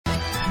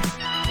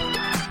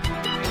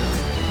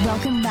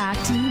Welcome back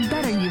to You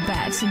Better You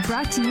Bet,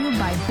 brought to you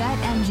by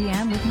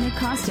BetMGM with Nick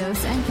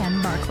Costos and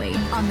Ken Barkley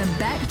on the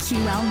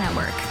BetQL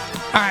network.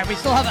 All right, we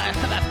still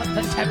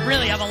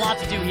really have a lot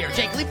to do here.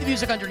 Jake, leave the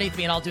music underneath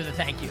me and I'll do the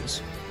thank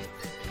yous.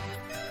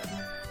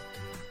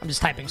 I'm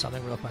just typing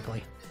something real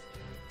quickly.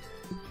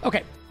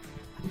 Okay.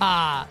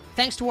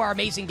 Thanks to our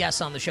amazing guests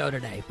on the show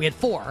today. We had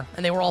 4,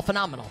 and they were all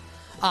phenomenal.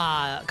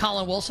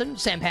 Colin Wilson,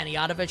 Sam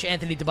Panayotovich,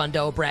 Anthony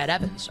DeBundo, Brad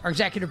Evans. Our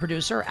executive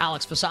producer,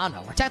 Alex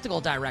Fasano. Our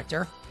technical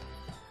director,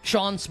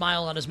 Sean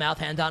Smile on his mouth,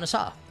 hand on his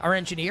saw. Our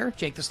engineer,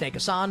 Jake the Snake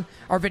Hassan.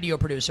 Our video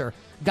producer,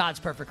 God's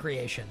Perfect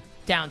Creation.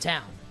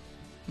 Downtown,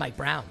 Mike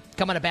Brown.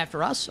 Coming up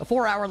after us, a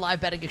 4-hour live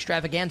betting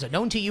extravaganza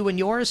known to you and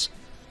yours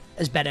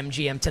as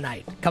BetMGM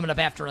Tonight. Coming up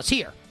after us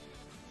here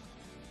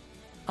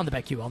on the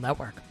BetQL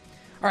network.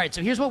 All right,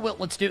 so here's what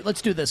let's do.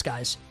 Let's do this,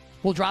 guys.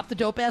 We'll drop the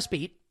dope-ass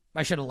beat.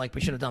 We should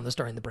have done this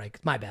during the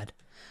break. My bad.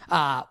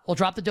 We'll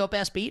drop the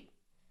dope-ass beat.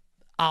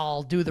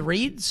 I'll do the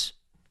reads,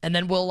 and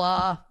then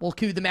we'll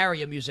cue the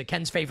Mario music,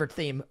 Ken's favorite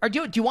theme. Or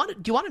do you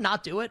want to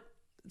not do it?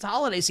 It's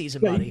holiday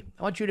season, buddy.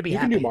 I want you to be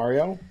happy. You can do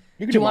Mario.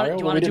 Do you want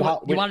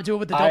to do it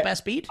with the dope-ass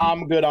beat?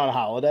 I'm good on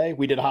holiday.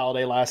 We did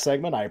holiday last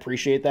segment. I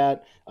appreciate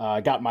that.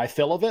 Got my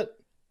fill of it,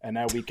 and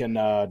now we can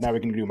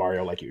do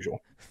Mario like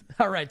usual.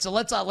 All right, so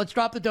let's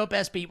drop the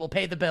dope-ass beat. We'll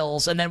pay the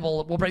bills, and then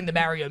we'll bring the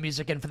Mario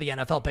music in for the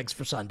NFL picks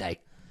for Sunday.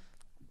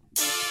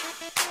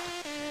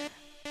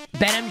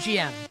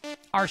 BetMGM,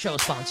 our show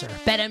sponsor.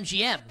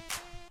 BetMGM,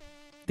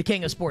 the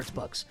king of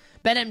sportsbooks.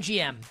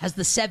 BetMGM has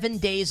the 7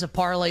 days of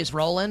parlays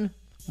rolling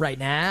right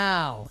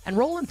now and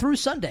rolling through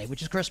Sunday,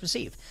 which is Christmas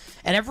Eve.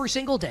 And every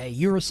single day,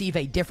 you receive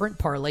a different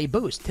parlay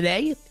boost.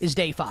 Today is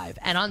day 5,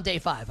 and on day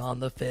 5, on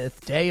the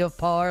 5th day of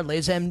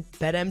parlays,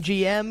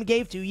 BetMGM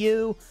gave to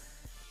you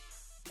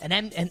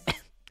an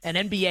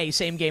NBA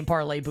same-game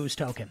parlay boost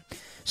token.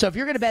 So if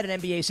you're going to bet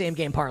an NBA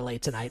same-game parlay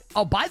tonight,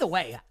 oh, by the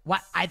way,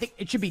 I think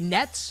it should be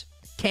Nets,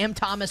 Cam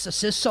Thomas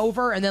assists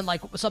over, and then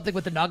like something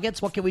with the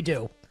Nuggets. What can we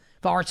do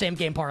for our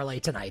same-game parlay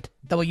tonight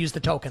that we'll use the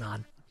token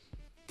on?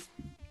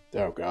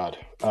 Oh, God.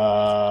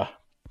 I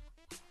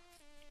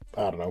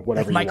don't know.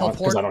 Whatever like you want,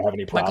 because I don't have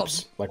any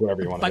props.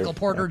 Whatever you want to do. Michael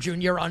Porter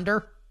Jr.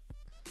 under?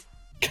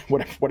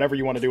 Whatever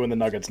you want to do in the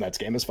Nuggets-Nets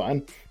game is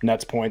fine.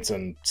 Nets, points,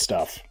 and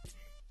stuff.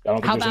 I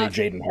don't think there's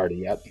any Jaden Hardy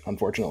yet,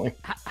 unfortunately.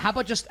 How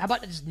about just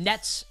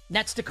Nets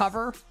to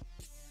cover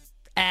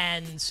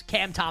and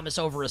Cam Thomas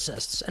over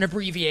assists, an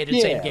abbreviated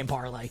same game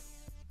parlay.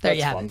 There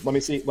you have it. Let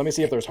me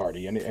see if there's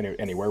Hardy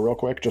anywhere real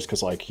quick, just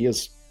because like he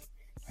is.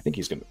 I think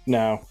he's gonna.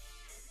 No,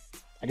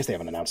 I guess they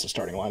haven't announced the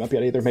starting lineup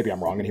yet either. Maybe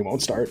I'm wrong and he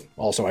won't start.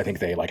 Also, I think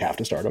they like have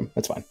to start him.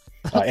 That's fine.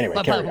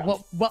 Anyway, carry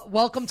on.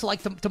 Welcome to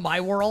to my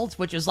world,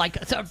 which is like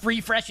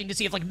refreshing to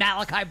see if like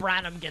Malachi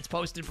Branham gets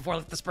posted before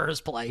like the Spurs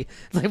play.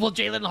 Like, will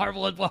Jalen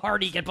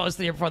Hardy get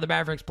posted here before the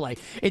Mavericks play?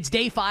 It's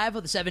day 5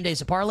 of the 7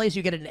 days of parlays.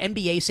 You get an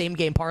NBA same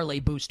game parlay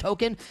boost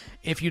token.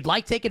 If you'd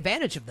like to take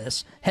advantage of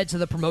this, head to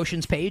the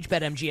promotions page,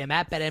 BetMGM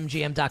at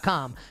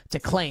BetMGM.com to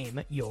claim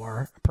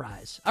your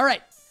prize. All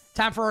right.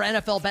 Time for our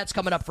NFL bets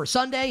coming up for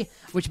Sunday,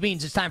 which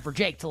means it's time for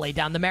Jake to lay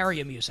down the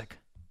Mario music.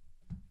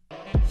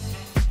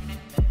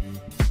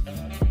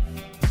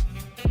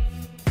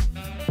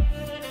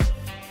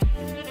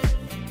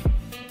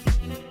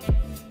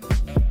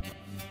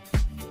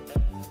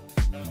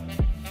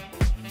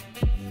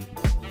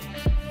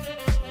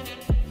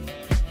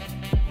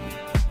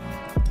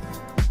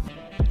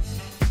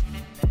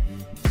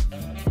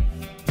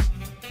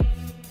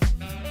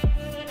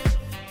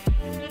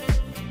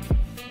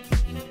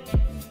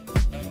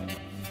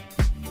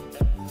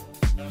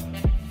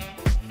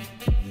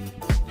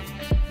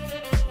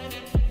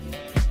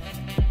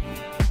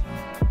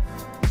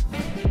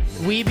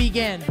 We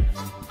begin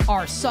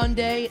our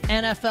Sunday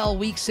NFL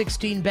Week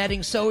 16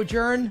 betting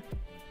sojourn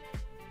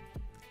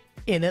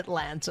in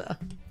Atlanta.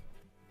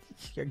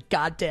 You're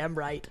goddamn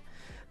right.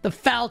 The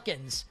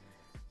Falcons,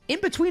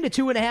 in between a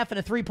 2.5 and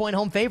a 3-point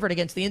home favorite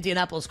against the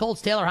Indianapolis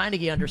Colts. Taylor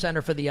Heineke under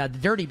center for the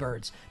Dirty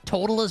Birds.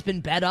 Total has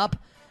been bet up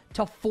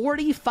to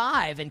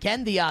 45. And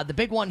Ken, the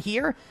big one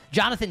here,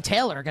 Jonathan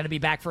Taylor going to be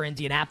back for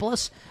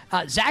Indianapolis.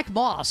 Zach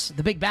Moss,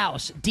 the big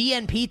mouse,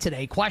 DNP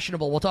today,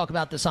 questionable. We'll talk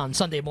about this on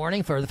Sunday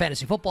morning for the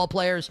fantasy football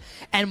players.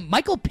 And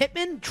Michael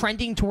Pittman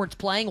trending towards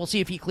playing. We'll see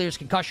if he clears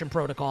concussion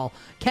protocol.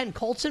 Ken,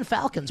 Colts and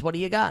Falcons, what do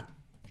you got?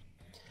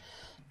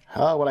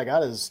 What I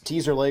got is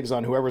teaser legs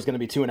on whoever's going to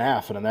be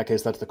 2.5, and in that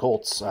case, that's the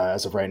Colts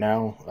as of right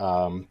now.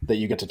 That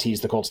you get to tease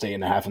the Colts to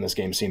 8.5 in this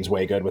game seems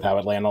way good with how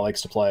Atlanta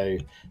likes to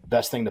play.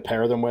 Best thing to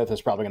pair them with is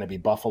probably going to be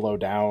Buffalo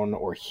down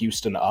or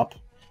Houston up.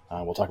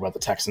 We'll talk about the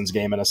Texans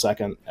game in a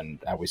second and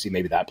how we see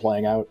maybe that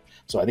playing out.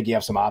 So I think you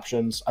have some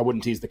options. I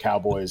wouldn't tease the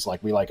Cowboys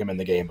like we like them in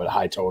the game, but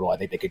high total, I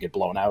think they could get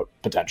blown out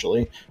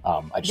potentially.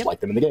 I just like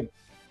them in the game.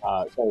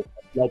 So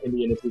like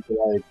Indiana,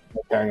 like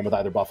pairing them with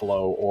either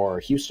Buffalo or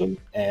Houston,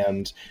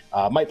 and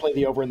might play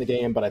the over in the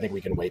game, but I think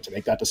we can wait to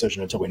make that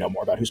decision until we know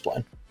more about who's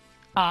playing.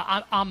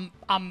 I'm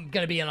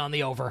gonna be in on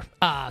the over.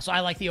 So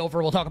I like the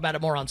over. We'll talk about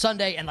it more on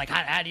Sunday. And like,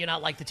 how do you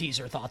not like the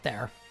teaser thought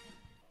there?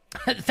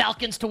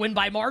 Falcons to win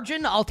by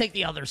margin, I'll take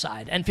the other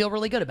side and feel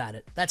really good about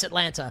it. That's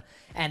Atlanta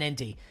and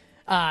Indy.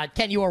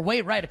 Ken, you were way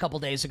right a couple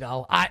days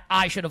ago.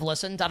 I should have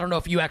listened. I don't know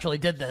if you actually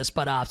did this,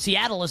 but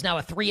Seattle is now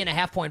a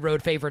 3.5-point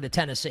road favorite at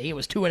Tennessee. It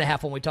was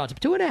 2.5 when we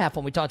talked 2.5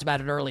 when we talked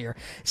about it earlier.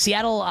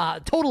 Seattle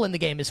total in the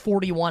game is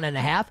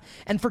 41.5,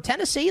 and for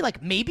Tennessee,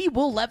 like maybe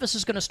Will Levis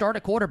is going to start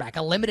a quarterback.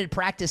 A limited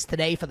practice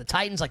today for the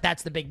Titans. Like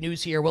that's the big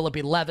news here. Will it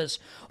be Levis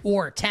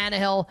or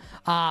Tannehill?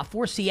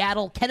 For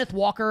Seattle, Kenneth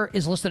Walker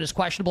is listed as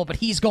questionable, but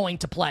he's going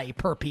to play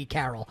per Pete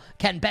Carroll.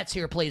 Ken, bets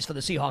here, please, for the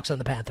Seahawks and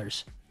the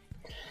Panthers.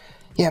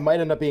 Yeah, it might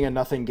end up being a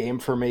nothing game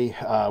for me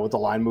with the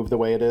line move the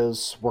way it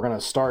is. We're going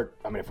to start,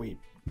 I mean, if we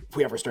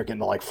ever start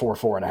getting to like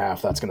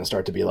 4.5, that's going to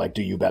start to be like,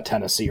 do you bet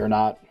Tennessee or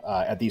not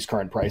at these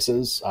current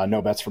prices?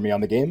 No bets for me on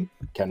the game.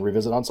 Can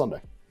revisit on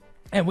Sunday.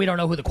 And we don't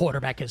know who the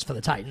quarterback is for the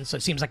Titans, so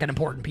it seems like an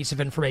important piece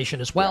of information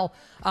as well.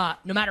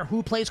 No matter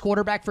who plays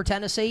quarterback for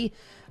Tennessee,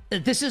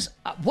 this is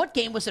what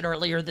game was it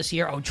earlier this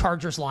year? Oh,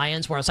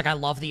 Chargers-Lions, where it's like I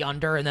love the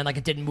under, and then like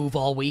it didn't move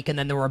all week, and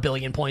then there were 1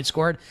 billion points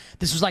scored.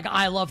 This was like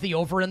I love the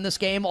over in this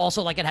game.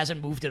 Also, like it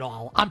hasn't moved at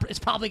all. It's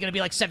probably going to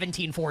be like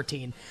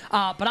 17-14.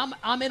 But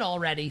I'm in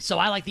already, so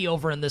I like the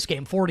over in this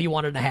game,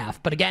 41.5.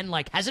 But again,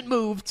 like hasn't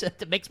moved.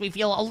 It makes me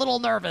feel a little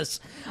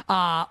nervous.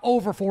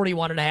 Over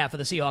 41.5 for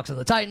the Seahawks and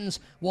the Titans.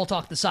 We'll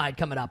talk the side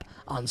coming up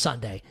on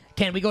Sunday.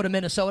 Can we go to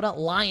Minnesota?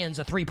 Lions,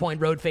 a 3-point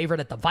road favorite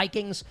at the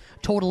Vikings.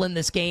 Total in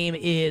this game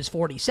is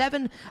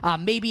 47.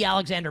 Maybe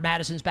Alexander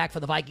Madison's back for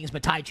the Vikings,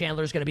 but Ty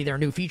Chandler is going to be their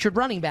new featured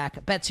running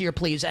back. Bets here,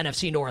 please.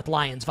 NFC North,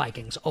 Lions,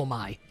 Vikings. Oh,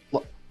 my.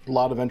 A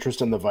lot of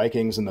interest in the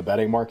Vikings in the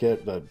betting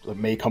market. That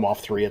may come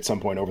off 3 at some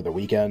point over the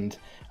weekend.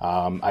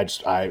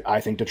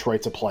 I think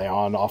Detroit's a play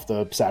on off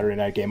the Saturday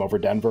night game over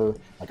Denver,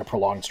 like a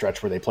prolonged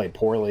stretch where they played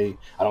poorly.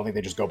 I don't think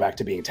they just go back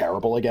to being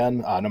terrible again,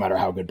 no matter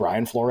how good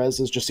Brian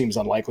Flores is. Just seems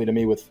unlikely to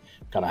me with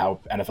kind of how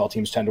NFL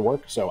teams tend to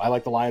work. So I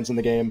like the Lions in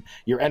the game.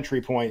 Your entry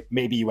point,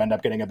 maybe you end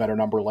up getting a better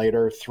number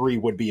later. 3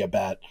 would be a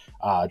bet,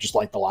 just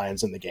like the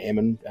Lions in the game,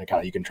 and kind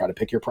of you can try to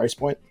pick your price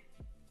point.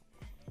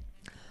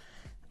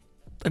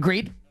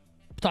 Agreed.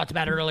 Talked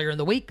about it earlier in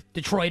the week.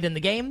 Detroit in the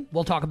game.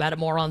 We'll talk about it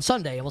more on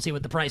Sunday, and we'll see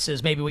what the price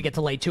is. Maybe we get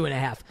to lay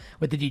 2.5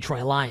 with the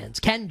Detroit Lions.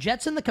 Ken,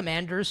 Jets and the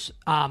Commanders,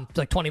 it's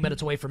like 20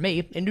 minutes away from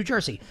me in New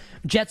Jersey.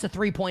 Jets a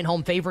 3-point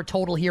home favorite.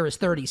 Total here is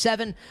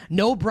 37.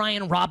 No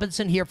Brian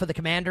Robinson here for the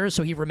Commanders,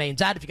 so he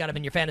remains out. If you got him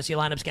in your fantasy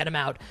lineups, get him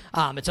out.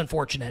 It's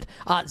unfortunate.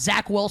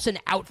 Zach Wilson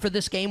out for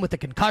this game with a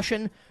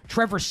concussion.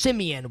 Trevor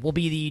Siemian will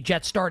be the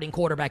Jets starting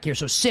quarterback here,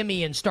 so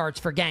Siemian starts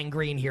for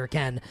gangrene here,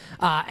 Ken.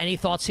 Any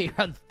thoughts here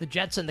on the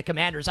Jets and the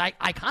Commanders?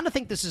 I kind of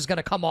think this is going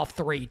to come off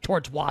 3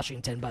 towards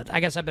Washington, but I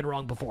guess I've been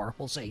wrong before.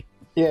 We'll see.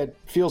 Yeah, it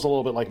feels a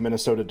little bit like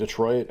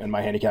Minnesota-Detroit, and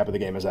my handicap of the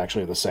game is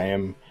actually the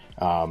same.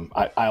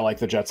 I like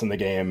the Jets in the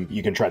game.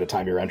 You can try to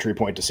time your entry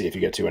point to see if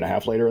you get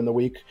 2.5 later in the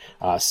week.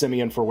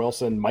 Siemian for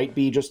Wilson might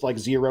be just like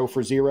 0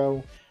 for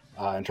 0.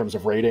 In terms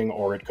of rating,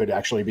 or it could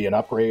actually be an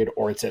upgrade,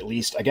 or it's at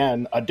least,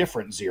 again, a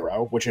different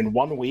 0, which in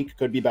 1 week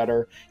could be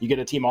better. You get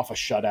a team off a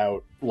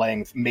shutout,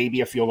 laying maybe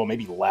a field goal,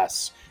 maybe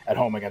less at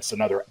home against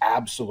another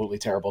absolutely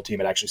terrible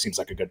team. It actually seems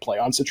like a good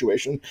play-on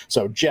situation.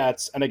 So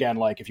Jets, and again,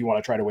 like if you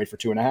want to try to wait for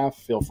 2.5,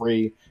 feel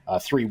free.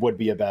 3 would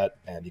be a bet,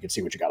 and you can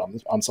see what you got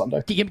on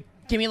Sunday.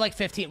 Give me like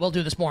 15. We'll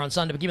do this more on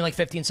Sunday, but give me like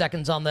 15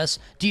 seconds on this.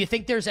 Do you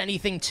think there's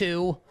anything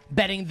to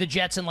betting the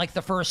Jets in like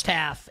the first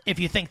half if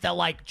you think that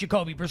like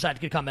Jacoby Brissett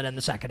could come in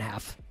the second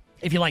half?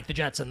 If you like the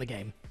Jets in the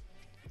game.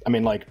 I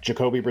mean, like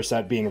Jacoby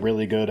Brissett being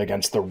really good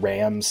against the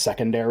Rams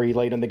secondary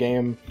late in the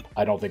game,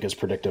 I don't think is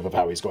predictive of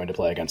how he's going to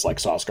play against like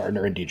Sauce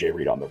Gardner and DJ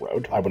Reed on the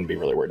road. I wouldn't be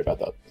really worried about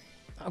that.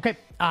 Okay.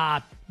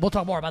 We'll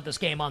talk more about this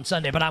game on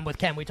Sunday, but I'm with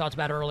Ken. We talked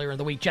about it earlier in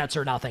the week. Jets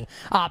or nothing.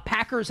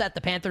 Packers at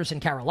the Panthers in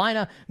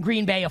Carolina.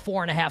 Green Bay, a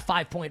 4.5,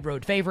 5-point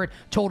road favorite.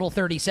 Total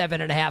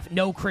 37.5.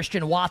 No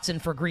Christian Watson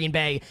for Green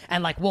Bay.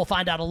 And like, we'll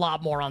find out a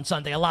lot more on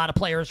Sunday. A lot of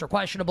players are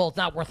questionable. It's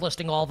not worth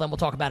listing all of them. We'll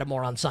talk about it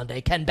more on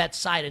Sunday. Ken, bet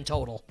side and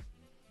total.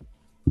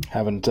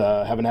 Haven't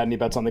had any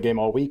bets on the game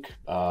all week.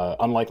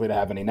 Unlikely to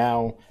have any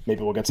now.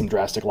 Maybe we'll get some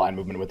drastic line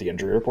movement with the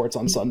injury reports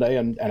on Sunday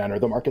and enter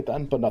the market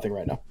then, but nothing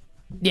right now.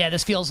 Yeah,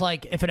 this feels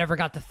like if it ever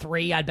got to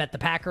 3, I'd bet the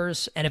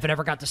Packers, and if it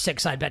ever got to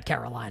 6, I'd bet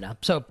Carolina.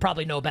 So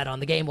probably no bet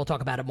on the game. We'll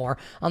talk about it more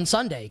on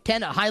Sunday.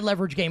 Ken, a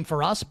high-leverage game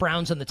for us,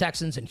 Browns and the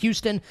Texans in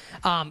Houston.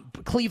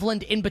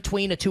 Cleveland in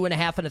between a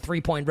 2.5 and a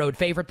 3-point road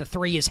favorite. The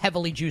 3 is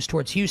heavily juiced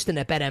towards Houston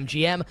at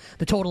BetMGM.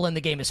 The total in the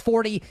game is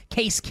 40.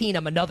 Case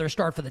Keenum, another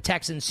start for the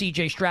Texans.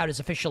 C.J. Stroud is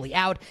officially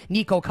out.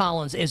 Nico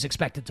Collins is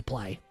expected to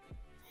play.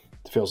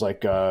 It feels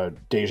like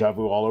deja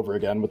vu all over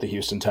again with the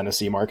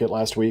Houston-Tennessee market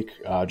last week.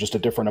 Just a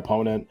different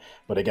opponent.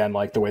 But again,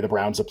 like the way the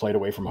Browns have played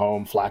away from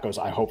home,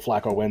 I hope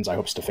Flacco wins. I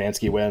hope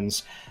Stefanski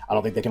wins. I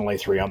don't think they can lay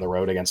 3 on the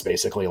road against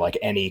basically like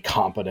any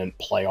competent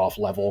playoff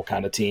level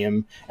kind of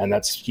team. And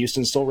that's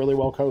Houston's still really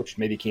well coached.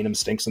 Maybe Keenum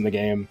stinks in the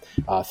game.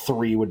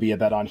 3 would be a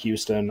bet on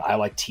Houston. I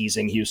like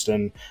teasing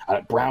Houston.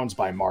 Browns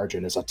by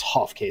margin is a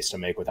tough case to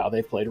make with how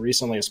they've played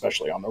recently,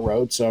 especially on the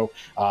road. So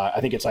I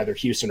think it's either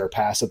Houston or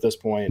pass at this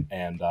point,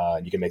 and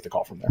you can make the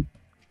call from there.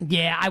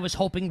 Yeah, I was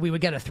hoping we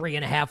would get a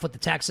 3.5 with the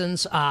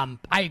Texans. I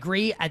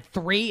agree. At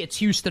 3, it's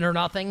Houston or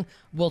nothing.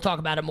 We'll talk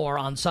about it more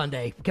on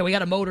Sunday. Okay, we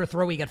got a motor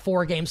throw. We got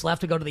 4 games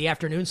left to go to the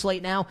afternoon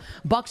slate now.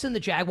 Bucks and the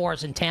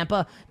Jaguars in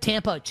Tampa.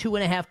 Tampa, a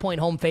 2.5-point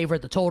home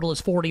favorite. The total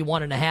is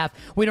 41.5.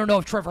 We don't know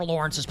if Trevor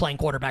Lawrence is playing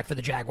quarterback for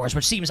the Jaguars,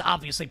 which seems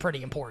obviously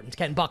pretty important.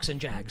 Ken, Bucks and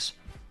Jags.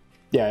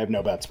 Yeah, I have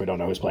no bets. We don't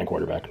know who's playing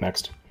quarterback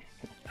next.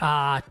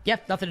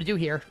 Nothing to do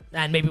here.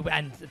 And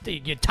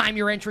you time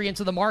your entry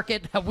into the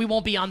market. We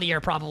won't be on the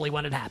air probably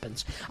when it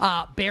happens.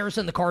 Bears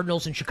and the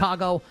Cardinals in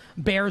Chicago.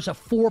 Bears a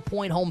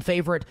 4-point home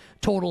favorite.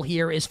 Total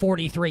here is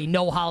 43.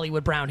 No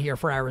Hollywood Brown here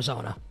for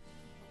Arizona.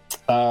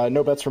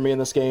 No bets for me in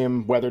this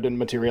game. Weather didn't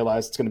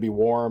materialize. It's going to be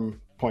warm.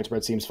 Point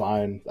spread seems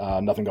fine.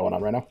 Nothing going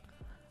on right now.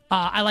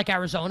 I like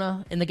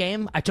Arizona in the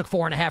game. I took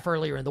 4.5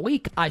 earlier in the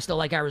week. I still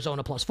like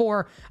Arizona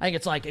 +4. I think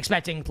it's like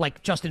expecting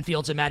like Justin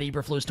Fields and Matt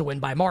Eberflus to win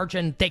by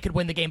margin. They could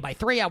win the game by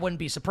 3. I wouldn't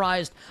be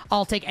surprised.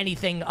 I'll take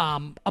anything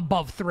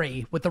above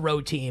 3 with the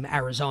road team,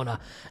 Arizona.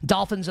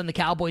 Dolphins and the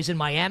Cowboys in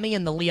Miami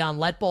in the Leon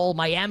Lett Bowl.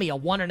 Miami, a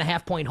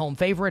 1.5-point home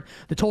favorite.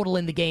 The total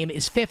in the game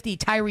is 50.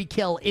 Tyreek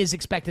Hill is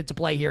expected to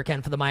play here,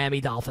 Ken, for the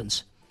Miami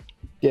Dolphins.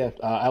 Yeah,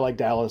 I like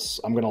Dallas.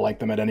 I'm going to like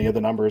them at any of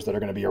the numbers that are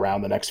going to be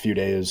around the next few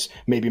days.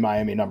 Maybe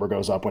Miami number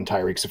goes up when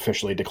Tyreek's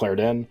officially declared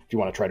in. If you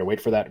want to try to wait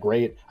for that,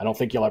 great. I don't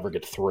think you'll ever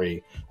get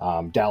 3.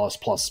 Dallas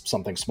plus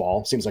something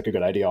small seems like a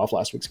good idea off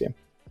last week's game.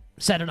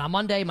 Said it on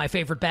Monday, my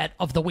favorite bet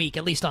of the week,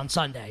 at least on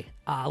Sunday.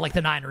 Like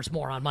the Niners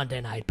more on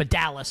Monday night, but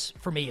Dallas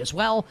for me as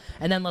well.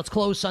 And then let's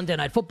close Sunday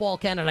Night Football,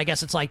 Ken, and I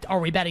guess it's like, are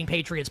we betting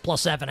Patriots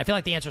 +7? I feel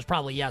like the answer is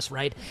probably yes,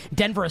 right?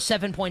 Denver, a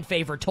 7-point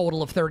favorite,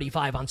 total of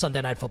 35 on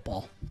Sunday Night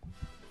Football.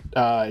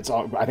 I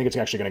think it's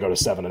actually going to go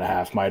to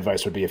 7.5. My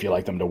advice would be if you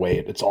like them to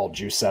wait. It's all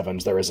juice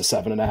 7s. There is a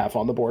 7.5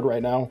 on the board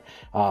right now.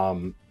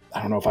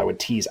 I don't know if I would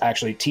tease.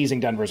 Actually,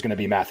 teasing Denver is going to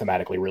be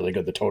mathematically really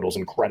good. The total's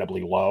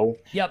incredibly low.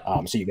 Yep.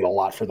 So you get a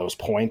lot for those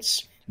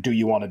points. Do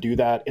you want to do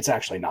that? It's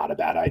actually not a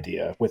bad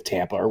idea with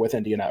Tampa or with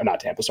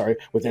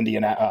with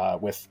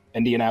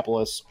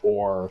Indianapolis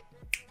or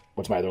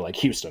what's my other like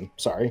Houston.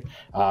 Sorry.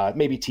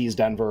 Maybe tease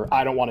Denver.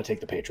 I don't want to take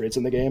the Patriots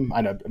in the game.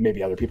 I know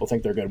maybe other people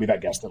think they're good. We've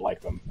had guests that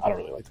like them. I don't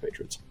really like the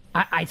Patriots.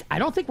 I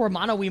don't think we're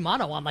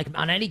mano-a-mano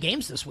on any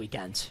games this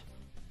weekend.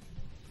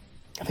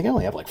 I think I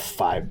only have like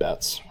 5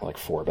 bets, or like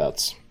 4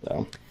 bets.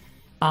 So.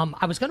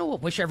 I was going to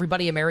wish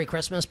everybody a Merry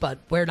Christmas, but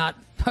we're not.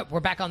 We're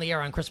back on the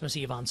air on Christmas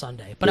Eve on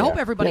Sunday. But I hope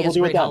everybody has a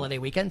great holiday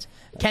weekend.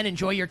 Ken,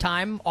 enjoy your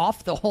time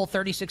off the whole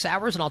 36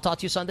 hours, and I'll talk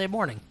to you Sunday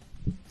morning.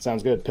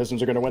 Sounds good.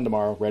 Pistons are going to win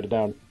tomorrow. Write it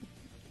down.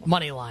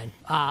 Money line.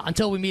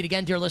 Until we meet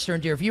again, dear listener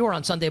and dear viewer,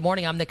 on Sunday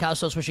morning, I'm Nick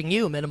Costos wishing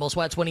you minimal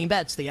sweats, winning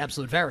bets, the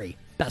absolute very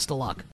best of luck.